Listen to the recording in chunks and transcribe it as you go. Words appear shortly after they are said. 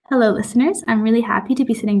Hello, listeners. I'm really happy to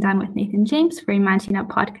be sitting down with Nathan James for Imagine a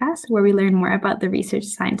podcast where we learn more about the research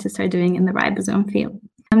scientists are doing in the ribosome field.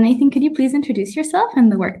 Nathan, could you please introduce yourself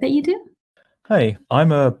and the work that you do? Hi,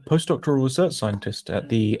 I'm a postdoctoral research scientist at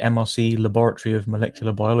the MRC Laboratory of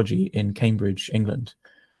Molecular Biology in Cambridge, England.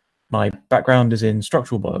 My background is in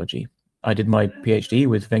structural biology. I did my PhD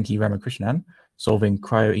with Venki Ramakrishnan, solving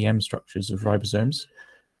cryo-EM structures of ribosomes,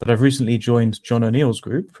 but I've recently joined John O'Neill's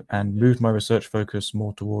group and moved my research focus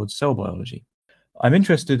more towards cell biology. I'm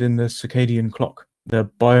interested in the circadian clock, the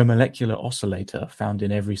biomolecular oscillator found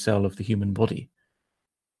in every cell of the human body.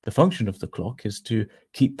 The function of the clock is to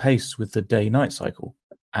keep pace with the day-night cycle,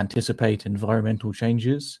 anticipate environmental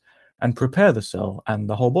changes, and prepare the cell and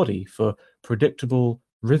the whole body for predictable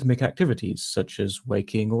rhythmic activities such as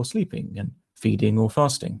waking or sleeping and feeding or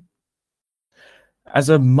fasting. As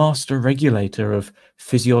a master regulator of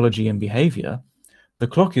physiology and behavior, the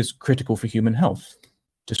clock is critical for human health.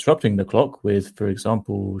 Disrupting the clock with, for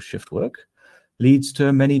example, shift work, leads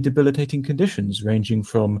to many debilitating conditions ranging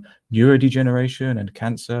from neurodegeneration and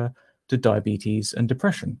cancer to diabetes and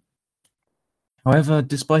depression. However,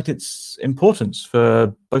 despite its importance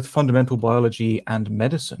for both fundamental biology and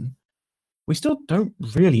medicine, we still don't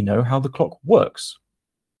really know how the clock works.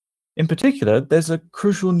 In particular, there's a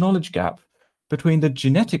crucial knowledge gap between the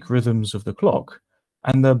genetic rhythms of the clock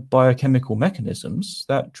and the biochemical mechanisms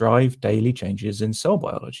that drive daily changes in cell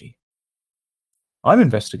biology. I'm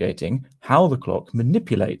investigating how the clock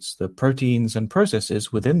manipulates the proteins and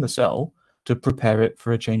processes within the cell to prepare it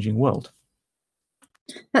for a changing world.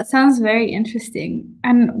 That sounds very interesting.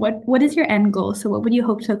 And what is your end goal? So what would you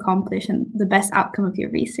hope to accomplish and the best outcome of your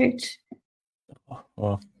research?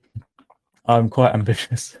 Well, I'm quite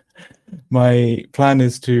ambitious. My plan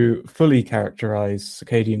is to fully characterize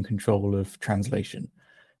circadian control of translation,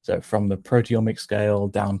 so from the proteomic scale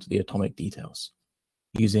down to the atomic details,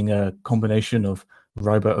 using a combination of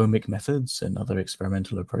riboomic methods and other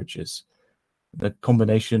experimental approaches. The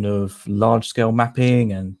combination of large-scale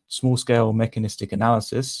mapping and small-scale mechanistic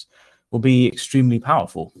analysis will be extremely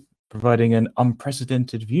powerful, providing an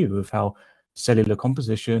unprecedented view of how cellular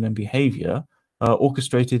composition and behavior are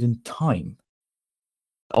orchestrated in time.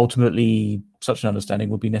 Ultimately, such an understanding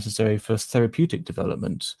will be necessary for therapeutic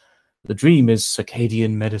development. The dream is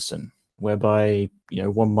circadian medicine, whereby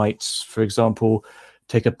one might, for example,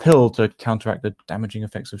 take a pill to counteract the damaging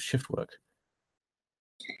effects of shift work.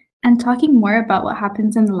 And talking more about what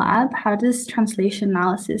happens in the lab, how does translation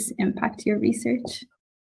analysis impact your research?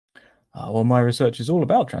 Well, my research is all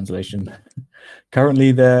about translation.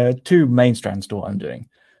 Currently, there are two main strands to what I'm doing.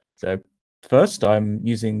 So first, I'm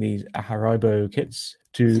using these Aharibo kits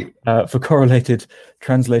for correlated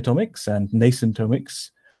translatomics and nascentomics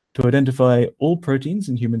to identify all proteins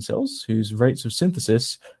in human cells whose rates of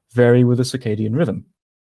synthesis vary with a circadian rhythm.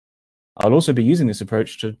 I'll also be using this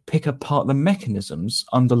approach to pick apart the mechanisms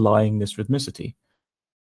underlying this rhythmicity.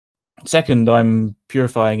 Second, I'm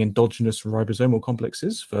purifying endogenous ribosomal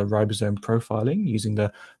complexes for ribosome profiling using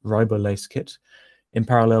the Ribolase kit in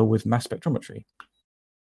parallel with mass spectrometry.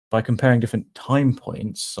 By comparing different time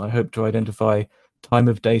points, I hope to identify time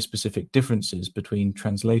of day specific differences between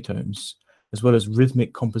translatomes, as well as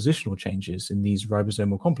rhythmic compositional changes in these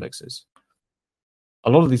ribosomal complexes. A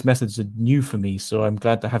lot of these methods are new for me, so I'm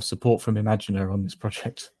glad to have support from Imaginer on this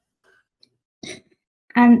project.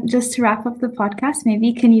 And just to wrap up the podcast,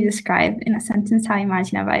 maybe can you describe in a sentence how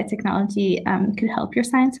Imaginer biotechnology could help your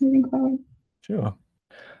science moving forward? Sure.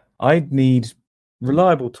 I'd need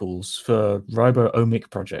reliable tools for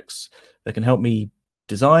riboomic projects that can help me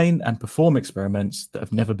design and perform experiments that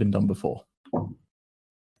have never been done before.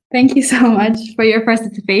 Thank you so much for your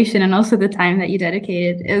participation and also the time that you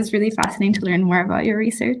dedicated. It was really fascinating to learn more about your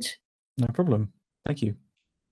research. No problem. Thank you.